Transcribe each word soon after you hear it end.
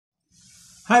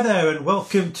Hi there and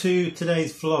welcome to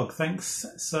today's vlog. Thanks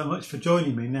so much for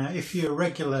joining me. Now, if you're a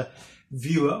regular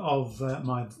viewer of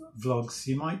my vlogs,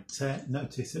 you might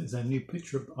notice that there's a new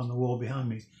picture up on the wall behind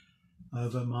me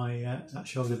over my that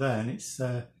shoulder there, and it's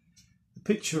a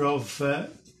picture of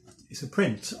it's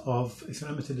a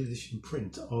limited edition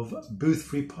print of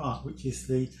Boothbury Park, which is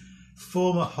the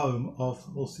former home of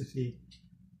Hull City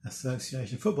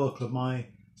Association Football Club, my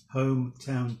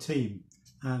hometown team.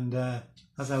 And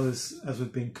as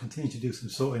we've been continuing to do some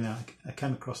sorting out, I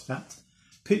came across that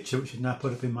picture, which is now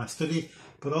put up in my study,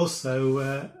 but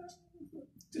also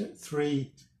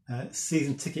three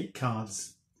season ticket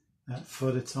cards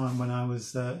for the time when I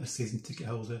was a season ticket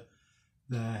holder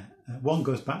there. One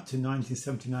goes back to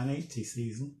 1979-80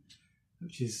 season,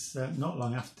 which is not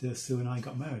long after Sue and I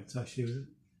got married. So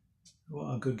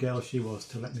what a good girl she was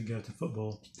to let me go to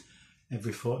football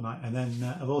every fortnight. And then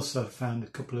I've also found a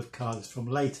couple of cards from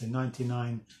later,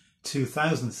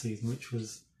 99-2000 season, which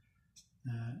was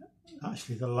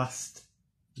actually the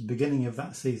beginning of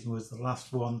that season was the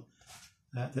last one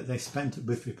that they spent at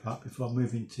Boothbury Park before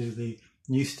moving to the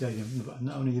new stadium. But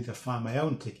not only did I find my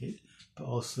own ticket, but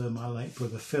also my late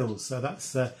brother Phil's. So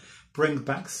that's brings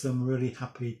back some really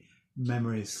happy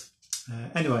memories.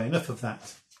 Anyway, enough of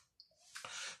that.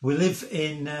 We live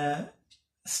in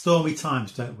stormy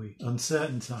times, don't we?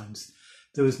 Uncertain times.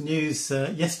 There was news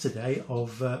yesterday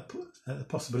of the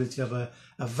possibility of a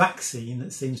vaccine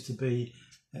that seems to be,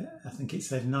 I think it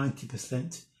said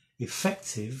 90%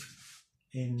 effective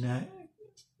in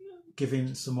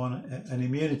giving someone an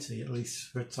immunity, at least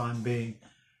for a time being.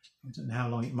 I don't know how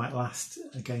long it might last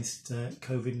against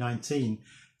COVID-19.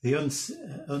 The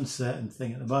uncertain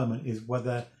thing at the moment is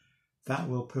whether that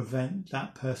will prevent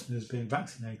that person who's been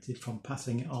vaccinated from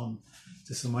passing it on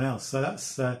to someone else. So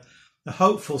that's a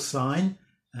hopeful sign.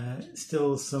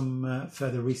 Still some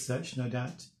further research, no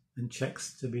doubt, and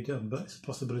checks to be done, but it's a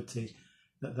possibility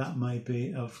that may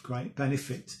be of great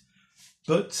benefit.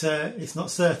 But it's not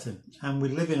certain, and we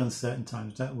live in uncertain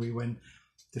times, don't we, when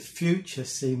the future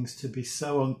seems to be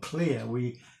so unclear.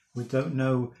 We don't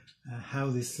know how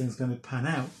this thing's going to pan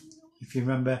out. If you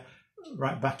remember,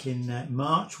 right back in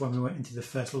March when we went into the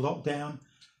first lockdown,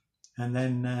 and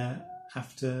then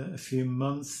after a few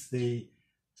months the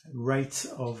rate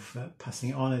of passing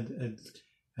it on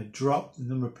had dropped. The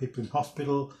number of people in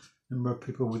hospital, the number of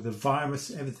people with the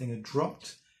virus, everything had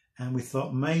dropped, and we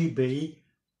thought maybe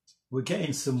we're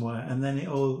getting somewhere, and then it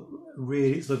all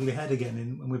reared its ugly head again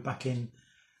and we're back in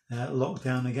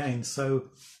lockdown again.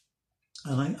 So,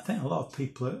 and I think a lot of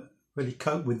people really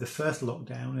coped with the first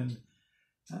lockdown, and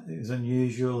it was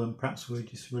unusual, and perhaps we were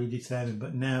just really determined.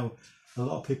 But now a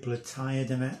lot of people are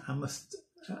tired, and I must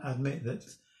admit that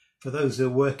for those who are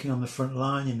working on the front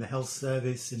line in the health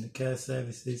service, in the care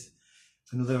services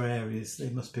and other areas, they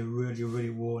must be really, really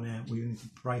worn out. We need to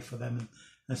pray for them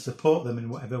and support them in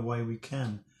whatever way we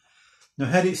can. Now, I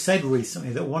heard it said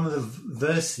recently that one of the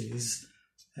verses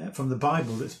from the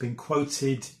Bible that's been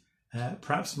quoted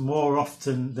perhaps more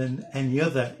often than any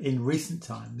other in recent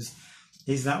times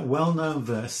is that well-known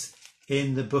verse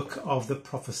in the book of the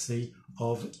prophecy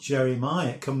of Jeremiah.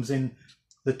 It comes in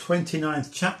the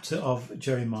 29th chapter of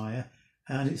Jeremiah,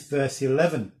 and it's verse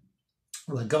 11,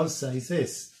 where God says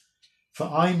this: "For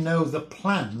I know the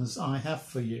plans I have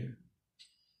for you.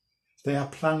 They are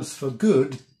plans for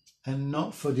good and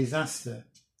not for disaster,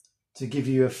 to give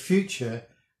you a future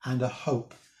and a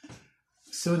hope."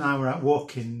 Sue and I were out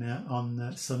walking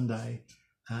on Sunday,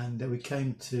 and we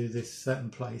came to this certain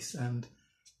place, and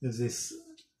there's this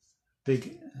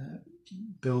big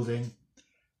building,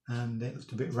 and it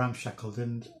looked a bit ramshackled.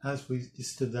 And as we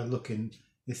just stood there looking,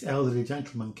 this elderly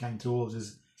gentleman came towards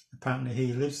us. Apparently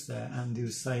he lives there, and he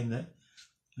was saying that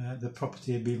the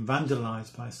property had been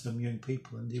vandalised by some young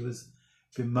people, and he was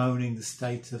bemoaning the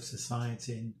state of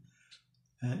society,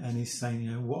 and he's saying,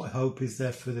 you know, what hope is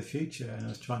there for the future? And I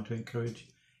was trying to encourage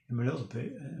him a little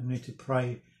bit. We need to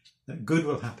pray that good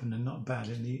will happen and not bad,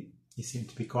 and he seemed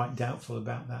to be quite doubtful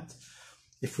about that.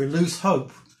 If we lose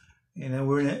hope, you know,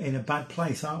 we're in a bad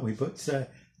place, aren't we? But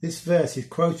this verse is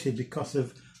quoted because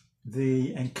of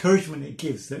the encouragement it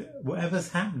gives that whatever's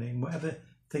happening, whatever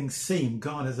things seem,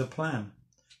 God has a plan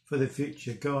for the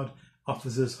future. God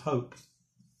offers us hope.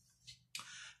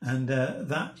 And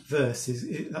that verse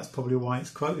that's probably why it's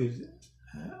quoted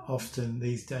often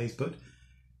these days. But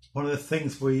one of the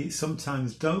things we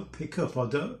sometimes don't pick up or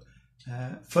don't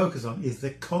focus on is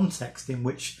the context in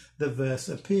which the verse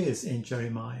appears in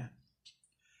Jeremiah.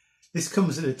 This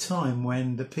comes at a time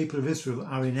when the people of Israel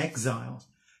are in exile.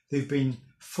 They've been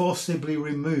forcibly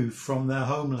removed from their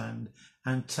homeland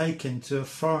and taken to a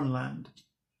foreign land.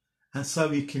 And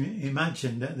so you can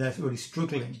imagine that they're really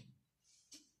struggling.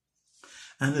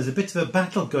 And there's a bit of a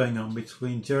battle going on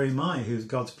between Jeremiah, who's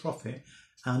God's prophet,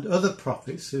 and other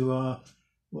prophets who are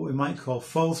what we might call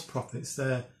false prophets.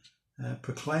 They're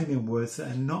proclaiming words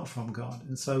that are not from God.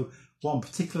 And so one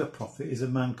particular prophet is a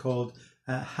man called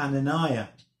Hananiah.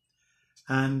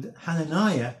 And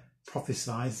Hananiah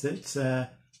prophesies that,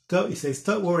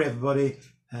 don't worry everybody,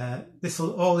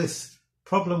 all this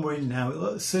problem we're in now,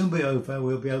 it'll soon be over.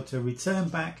 We'll be able to return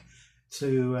back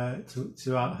to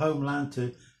our homeland,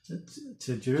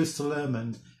 to Jerusalem,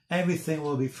 and everything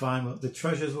will be fine. The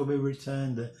treasures will be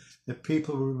returned, the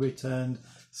people will be returned.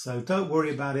 So don't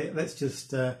worry about it. Let's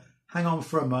just hang on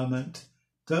for a moment.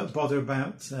 Don't bother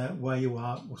about where you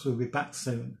are. We'll be back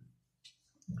soon.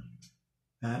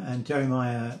 And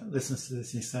Jeremiah listens to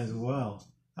this and he says, well,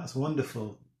 that's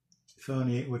wonderful. If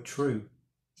only it were true.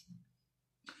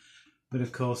 But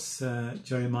of course,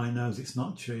 Jeremiah knows it's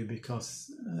not true,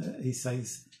 because he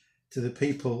says to the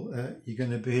people, you're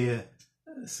going to be here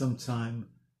sometime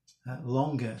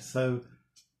longer. So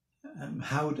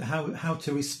how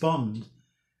to respond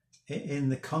in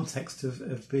the context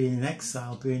of being in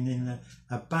exile, being in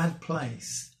a bad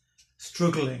place,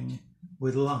 struggling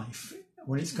with life,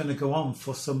 when it's going to go on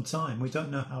for some time. We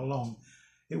don't know how long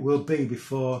it will be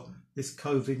before this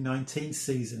COVID-19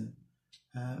 season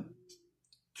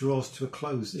draws to a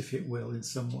close, if it will, in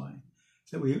some way,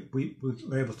 that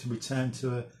we're able to return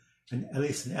to at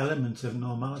least an element of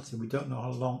normality. We don't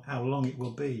know how long it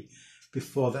will be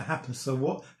before that happens.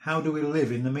 So how do we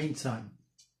live in the meantime?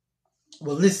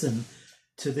 Well, listen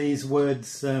to these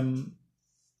words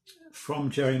from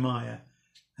Jeremiah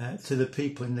to the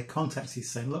people in the context.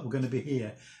 He's saying, look, we're going to be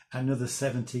here another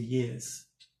 70 years.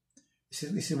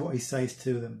 This is what he says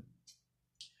to them.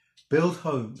 Build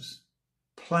homes,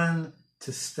 plan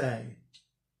to stay,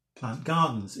 plant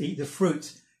gardens, eat the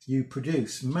fruit you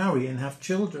produce, marry and have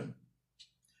children.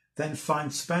 Then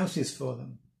find spouses for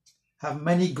them. Have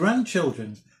many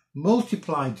grandchildren.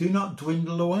 Multiply, do not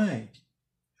dwindle away.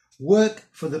 Work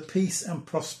for the peace and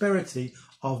prosperity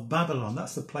of Babylon.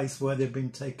 That's the place where they've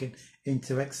been taken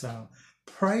into exile.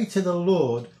 Pray to the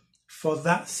Lord for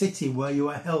that city where you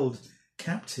are held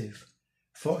captive.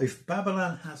 For if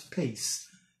Babylon has peace,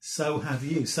 so have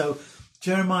you. So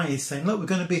Jeremiah is saying, look, we're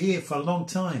going to be here for a long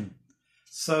time.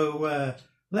 So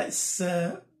let's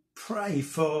pray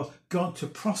for God to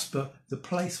prosper the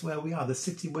place where we are, the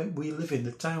city where we live in,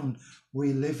 the town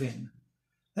we live in.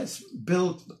 Let's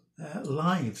build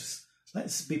lives.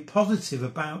 Let's be positive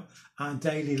about our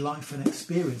daily life and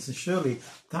experience. And surely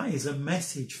that is a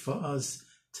message for us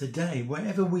today,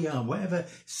 wherever we are, whatever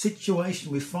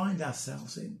situation we find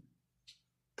ourselves in.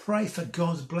 Pray for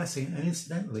God's blessing. And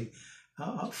incidentally,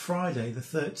 Friday, the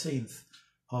 13th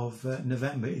of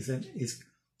November,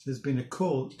 there's been a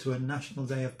call to a national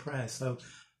day of prayer. So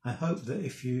I hope that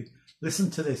if you listen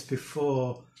to this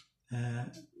before the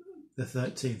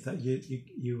 13th, that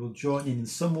you will join in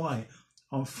some way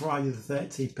on Friday the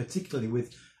 13th, particularly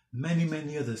with many,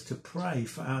 many others, to pray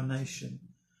for our nation,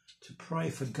 to pray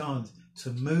for God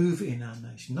to move in our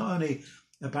nation, not only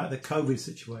about the COVID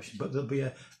situation, but there'll be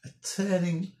a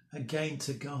turning again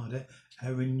to God,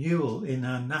 a renewal in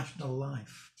our national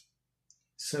life.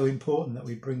 So important that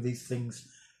we bring these things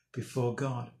before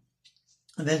God.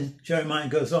 And then Jeremiah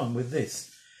goes on with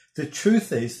this. The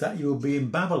truth is that you will be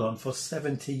in Babylon for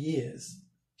 70 years.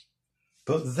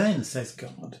 But then, says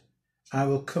God, I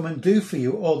will come and do for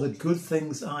you all the good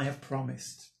things I have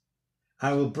promised.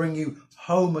 I will bring you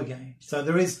home again. So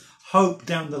there is hope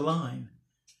down the line,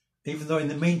 even though in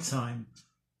the meantime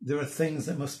there are things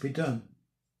that must be done.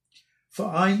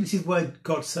 This is where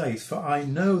God says, for I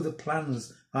know the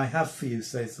plans I have for you,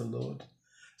 says the Lord.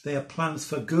 They are plans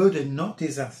for good and not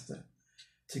disaster,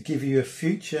 to give you a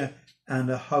future and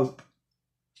a hope.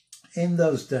 In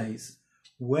those days,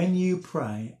 when you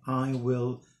pray, I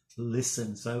will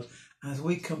listen. So as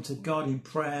we come to God in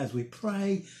prayer, as we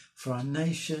pray for our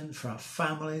nation, for our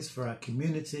families, for our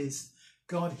communities,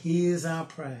 God hears our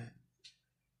prayer.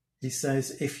 He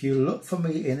says, if you look for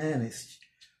me in earnest,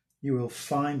 you will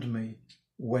find me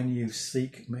when you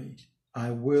seek me.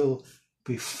 I will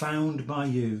be found by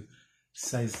you,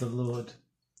 says the Lord.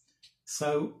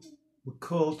 So we're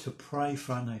called to pray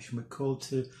for our nation. We're called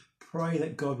to pray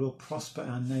that God will prosper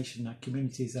our nation, our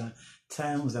communities, our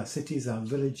towns, our cities, our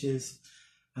villages,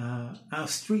 our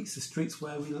streets, the streets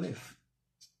where we live.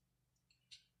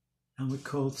 And we're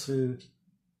called to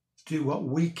do what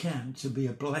we can to be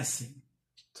a blessing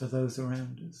to those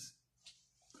around us.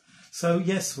 So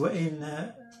yes, we're in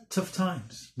tough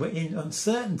times. We're in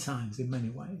uncertain times in many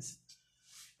ways.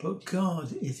 But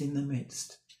God is in the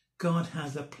midst. God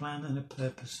has a plan and a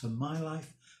purpose for my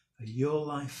life, for your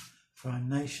life, for our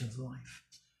nation's life.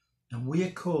 And we are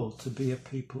called to be a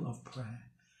people of prayer.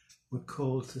 We're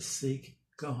called to seek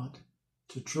God,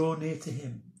 to draw near to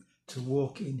him, to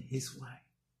walk in his way.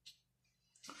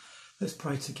 Let's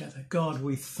pray together. God,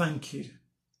 we thank you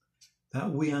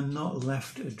that we are not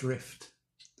left adrift.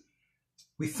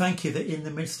 We thank you that in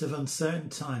the midst of uncertain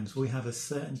times, we have a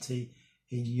certainty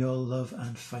in your love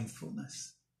and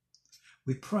faithfulness.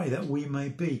 We pray that we may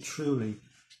be truly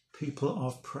people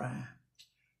of prayer,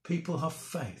 people of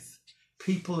faith,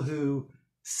 people who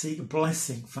seek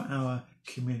blessing for our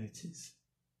communities.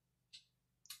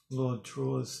 Lord,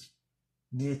 draw us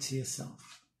near to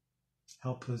yourself.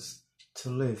 Help us to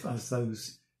live as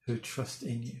those who trust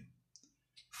in you.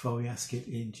 For we ask it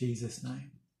in Jesus'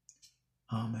 name.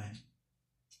 Amen.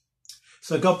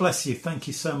 So God bless you. Thank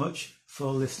you so much for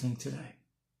listening today.